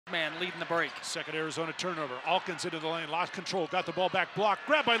Man leading the break. Second Arizona turnover. Alkins into the lane, lost control, got the ball back, blocked,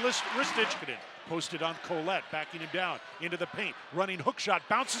 grabbed by Ristic. Posted on Colette, backing him down into the paint. Running hook shot,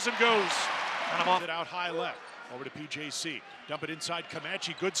 bounces and goes. Kind of off it out high left. Over to PJC. Dump it inside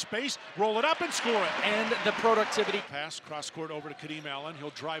Comanche. Good space. Roll it up and score it. And the productivity. Pass cross court over to Kadeem Allen. He'll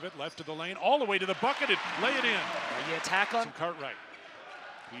drive it left of the lane, all the way to the bucket and lay it in. The attack on Cartwright.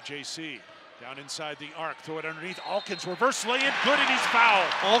 PJC down inside the arc. Throw it underneath. Alkins reverse lay in. Good, and he's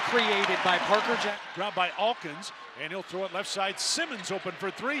fouled. All created by Parker Jack. Grabbed by Alkins, and he'll throw it left side. Simmons open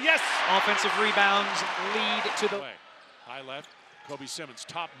for three. Yes! Offensive rebounds lead to the high left. Kobe Simmons,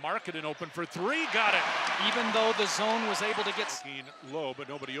 top Markkanen open for three, got it. Even though the zone was able to get low, but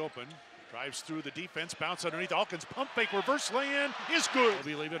nobody open. Drives through the defense, bounce underneath Alkins, pump fake, reverse lay-in is good.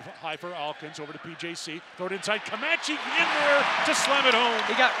 We'll leave it high for Alkins, over to PJC. Throw it inside, Comanche in there to slam it home.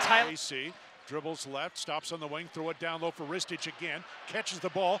 He got Tyler. PJC dribbles left, stops on the wing, throw it down low for Ristic again. Catches the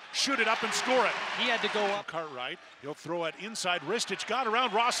ball, shoot it up and score it. He had to go up. Cartwright, he'll throw it inside Ristic, got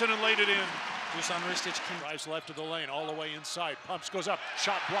around Rawson and laid it in. Dusan Ristic drives left of the lane, all the way inside. Pumps, goes up,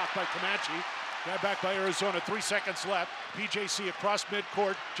 shot blocked by Comanche. Grab back by Arizona, 3 seconds left. PJC across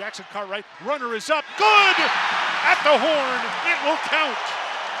midcourt, Jackson-Cartwright, runner is up, good! At the horn, it will count.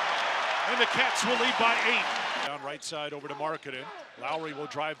 And the Cats will lead by 8. Down right side over to Markkanen. Lauri will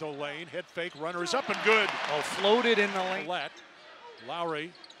drive the lane, head fake, runner is up and good. Oh, floated in the lane.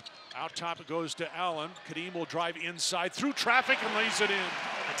 Lauri, out top it goes to Allen. Kadeem will drive inside through traffic and lays it in.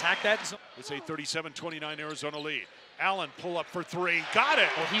 Attack that zone. It's a 37-29 Arizona lead. Allen pull up for three, got it.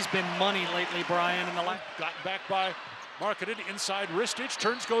 Well, he's been money lately, Brian, in the line. Gotten back by Markkanen, inside Ristic,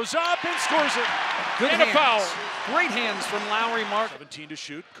 turns, goes up and scores it. Good and hands. A foul. Great hands from Lauri Markkanen. 17 to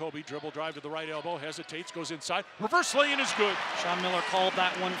shoot. Kobe dribble drive to the right elbow, hesitates, goes inside. Reverse lay-in is good. Sean Miller called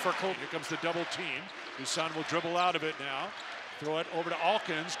that one for Kobe. Here comes the double team. Dusan will dribble out of it now. Throw it over to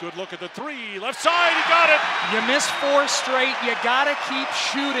Alkins. Good look at the three. Left side, he got it. You miss 4 straight. You got to keep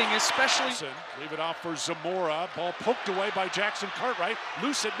shooting, especially. Leave it off for Zamora. Ball poked away by Jackson-Cartwright.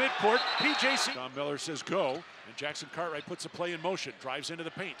 Loose at midcourt. PJC. Sean Miller says go. And Jackson-Cartwright puts the play in motion. Drives into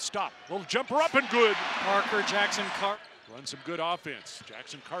the paint. Stop. Little jumper up and good. Parker Jackson-Cartwright. Run some good offense.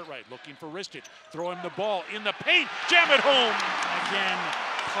 Jackson-Cartwright looking for Ristic. Throw him the ball in the paint. Jam it home. Again,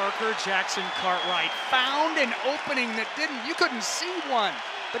 Parker Jackson-Cartwright found an opening that you couldn't see one,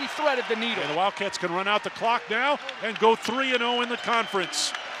 but he threaded the needle. And the Wildcats can run out the clock now and go 3-0 in the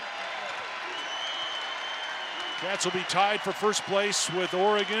conference. Cats will be tied for first place with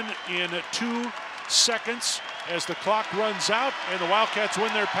Oregon in 2 seconds as the clock runs out, and the Wildcats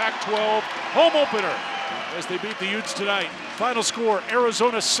win their Pac-12 home opener as they beat the Utes tonight. Final score,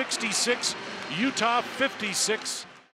 Arizona 66, Utah 56.